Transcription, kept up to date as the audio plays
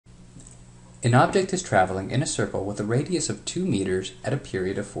An object is traveling in a circle with a radius of 2 meters at a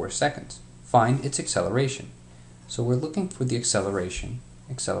period of 4 seconds. Find its acceleration. So we're looking for the acceleration.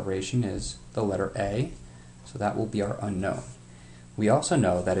 Acceleration is the letter A, so that will be our unknown. We also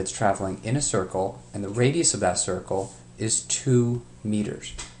know that it's traveling in a circle, and the radius of that circle is 2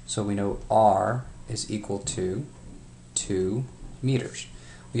 meters. So we know R is equal to 2 meters.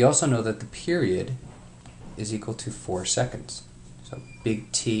 We also know that the period is equal to 4 seconds. So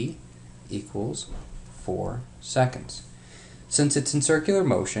big T equals 4 seconds. Since it's in circular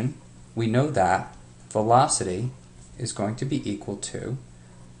motion, we know that velocity is going to be equal to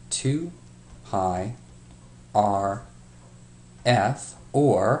 2 pi r f,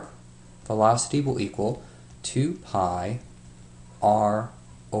 or velocity will equal 2 pi r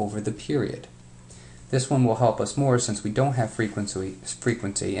over the period. This one will help us more since we don't have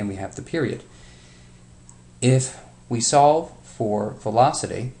frequency and we have the period. If we solve for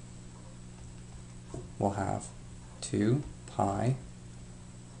velocity, we'll have 2 pi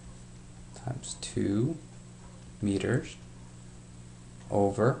times 2 meters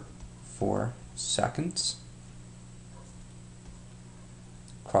over 4 seconds.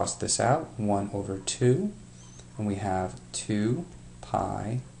 Cross this out, 1 over 2, and we have 2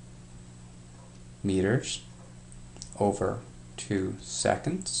 pi meters over 2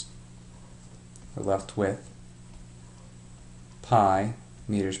 seconds. We're left with pi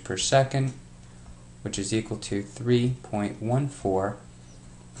meters per second, which is equal to 3.14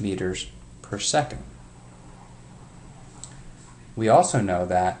 meters per second. We also know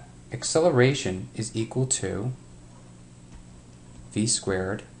that acceleration is equal to v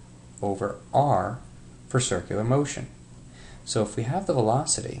squared over r for circular motion. So if we have the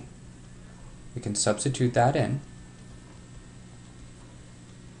velocity, we can substitute that in,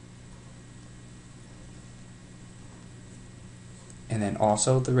 and then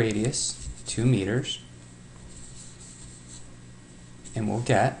also the radius, 2 meters, and we'll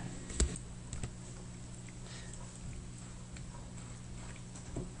get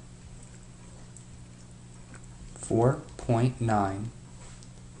 4.9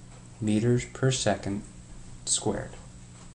 meters per second squared.